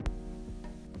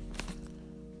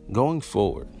Going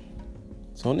forward.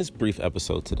 So in this brief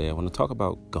episode today, I want to talk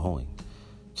about going.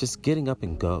 Just getting up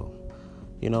and go.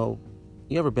 You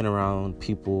ever been around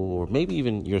people or maybe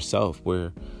even yourself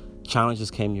where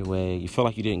challenges came your way, you felt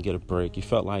like you didn't get a break, you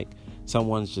felt like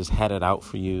someone's just had it out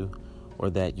for you, or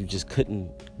that you just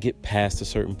couldn't get past a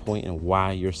certain point, and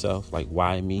why yourself, like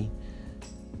why me?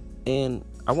 And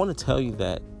I want to tell you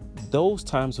that those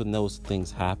times when those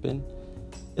things happen,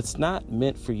 it's not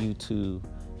meant for you to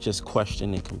just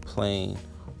question and complain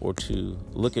or to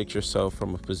look at yourself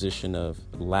from a position of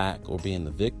lack or being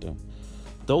the victim.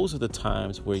 Those are the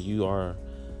times where you are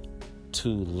to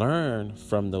learn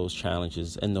from those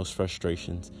challenges and those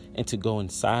frustrations and to go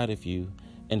inside of you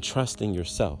and trust in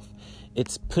yourself.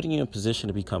 It's putting you in a position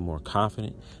to become more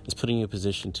confident. It's putting you in a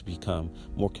position to become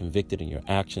more convicted in your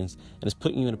actions. And it's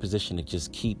putting you in a position to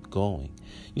just keep going.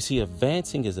 You see,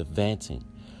 advancing is advancing.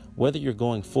 Whether you're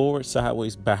going forward,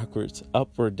 sideways, backwards,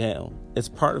 up or down, it's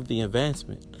part of the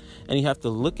advancement. And you have to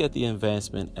look at the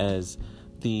advancement as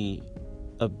the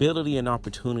ability and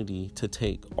opportunity to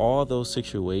take all those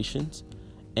situations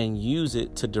and use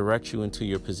it to direct you into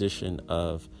your position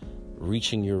of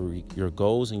reaching your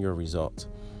goals and your results.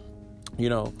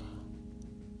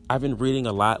 I've been reading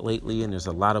a lot lately, and there's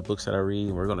a lot of books that I read,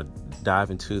 and we're going to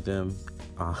dive into them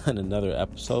in another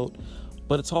episode.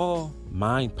 But it's all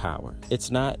mind power.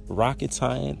 It's not rocket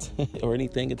science or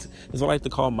anything. It's what I like to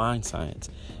call mind science.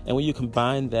 And when you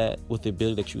combine that with the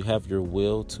ability that you have your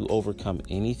will to overcome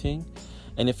anything,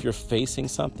 and if you're facing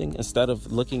something, instead of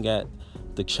looking at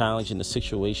the challenge and the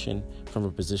situation from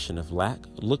a position of lack,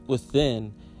 look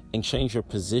within and change your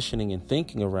positioning and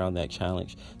thinking around that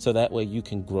challenge, so that way you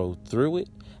can grow through it,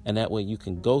 and that way you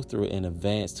can go through it and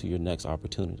advance to your next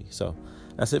opportunity. So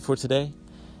that's it for today.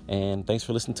 And thanks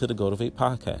for listening to the Gotivate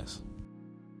podcast.